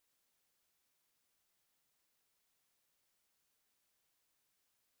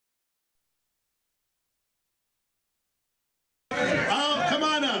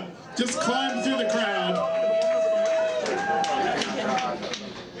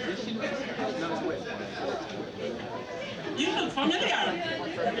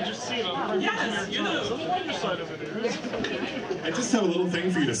familiar. You just see it on the Yes, you do. other side of it is. I just have a little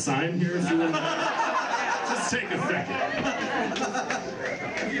thing for you to sign here if you want. Just take a second.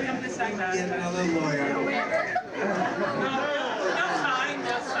 You have to sign that. Get another lawyer. Just sign,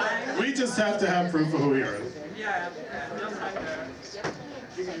 just sign. We just have to have proof of who we are. Yeah, just sign there.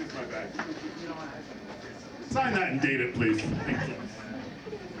 You can use my bag. Sign that and date it, please. Thank you.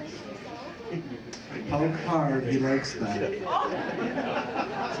 Poke hard, he likes that.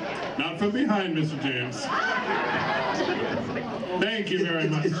 Not from behind, Mr. James. Thank you very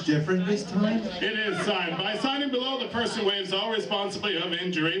much. It's different this time? It is signed. By signing below, the person waives all responsibility of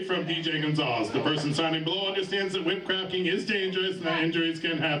injury from DJ Gonzalez. The person signing below understands that whip cracking is dangerous and that injuries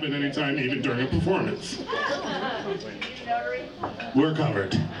can happen anytime, even during a performance. We're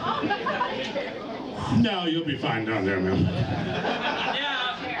covered. No, you'll be fine down there, ma'am.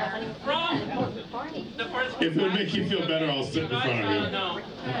 Yeah, from the first If it would make you feel better, I'll sit in front of you. No,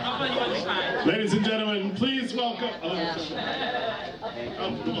 you fine. Ladies and gentlemen, please welcome... Oh,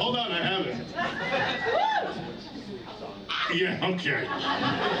 hold on, I have it. Yeah, okay.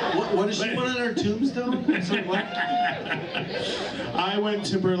 What does she want on her tombstone? So what? I went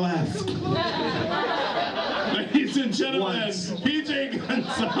to burlesque. Ladies and gentlemen, Once. PJ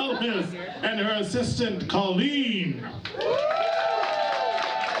Gonzalez and her assistant, Colleen.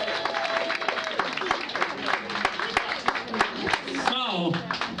 So,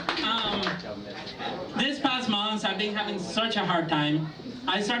 this past month I've been having such a hard time.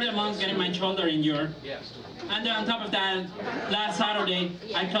 I started a month getting my shoulder injured. And then on top of that, last Saturday,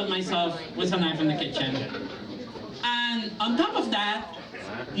 I killed myself with a knife in the kitchen. And on top of that,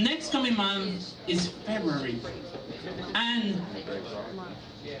 next coming month is February. And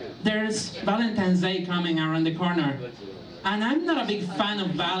there's Valentine's Day coming around the corner. And I'm not a big fan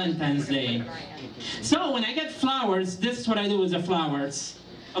of Valentine's Day. So when I get flowers, this is what I do with the flowers.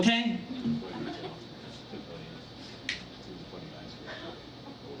 Okay?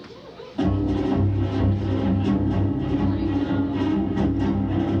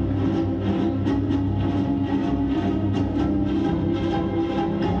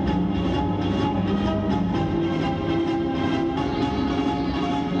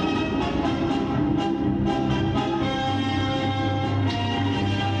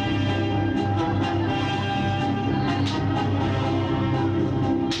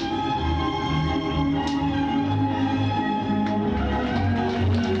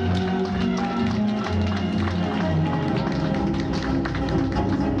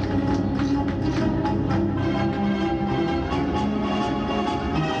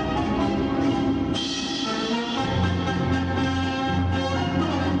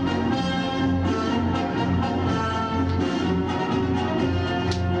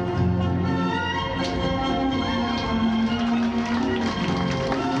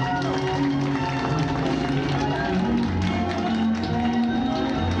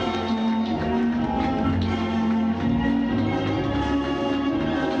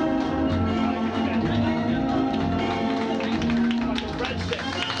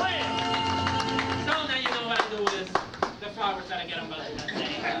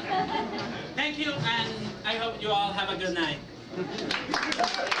 Thank you, and I hope you all have a good night.